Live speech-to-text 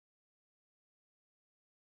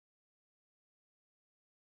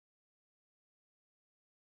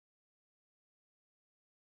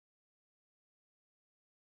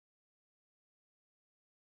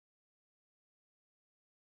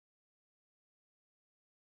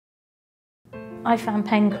I found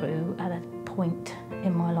PenCRU at a point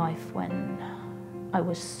in my life when I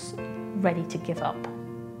was ready to give up.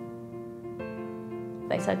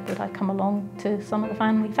 They said, would I come along to some of the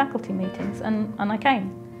family faculty meetings, and I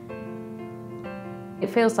came. It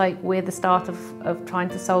feels like we're the start of trying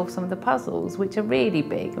to solve some of the puzzles, which are really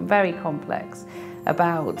big and very complex,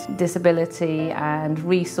 about disability and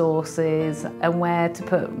resources and where to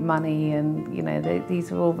put money, and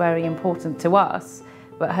these are all very important to us,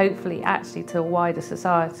 but hopefully actually to a wider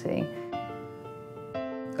society.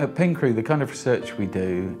 At PenCRU, the kind of research we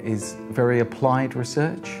do is very applied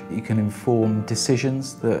research. You can inform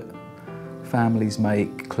decisions that families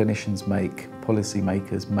make, clinicians make,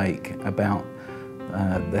 policymakers make about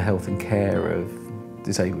the health and care of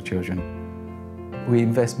disabled children. We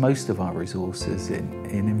invest most of our resources in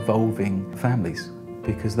involving families,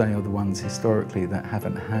 because they are the ones historically that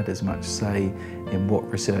haven't had as much say in what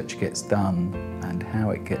research gets done and how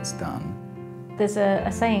it gets done. There's a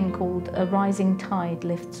saying called a rising tide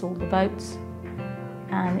lifts all the boats,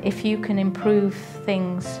 and if you can improve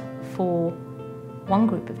things for one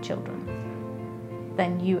group of children,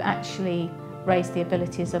 then you actually raise the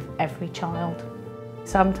abilities of every child.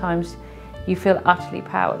 Sometimes you feel utterly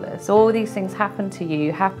powerless. All these things happen to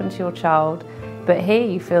you, happen to your child, but here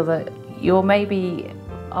you feel that you're maybe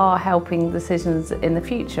are helping decisions in the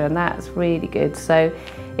future, and that's really good. So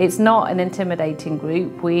it's not an intimidating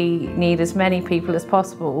group. We need as many people as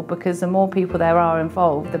possible, because the more people there are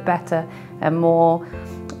involved, the better and more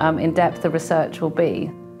in-depth the research will be.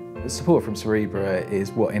 The support from Cerebra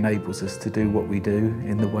is what enables us to do what we do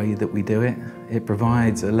in the way that we do it. It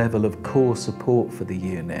provides a level of core support for the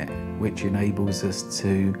unit, which enables us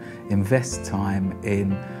to invest time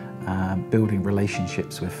in building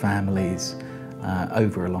relationships with families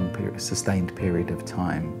over a long period, sustained period of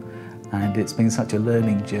time. And it's been such a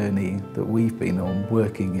learning journey that we've been on,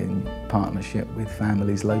 working in partnership with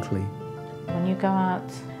families locally. When you go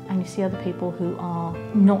out and you see other people who are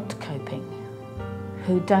not coping,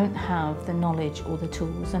 who don't have the knowledge or the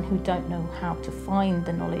tools, and who don't know how to find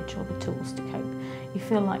the knowledge or the tools to cope, you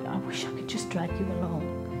feel like, I wish I could just drag you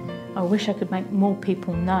along. I wish I could make more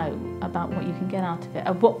people know about what you can get out of it,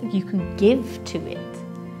 and what you can give to it,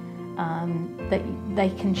 that they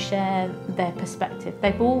can share their perspective.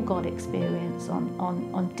 They've all got experience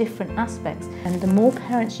on different aspects, and the more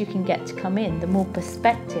parents you can get to come in, the more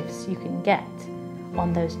perspectives you can get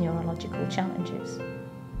on those neurological challenges.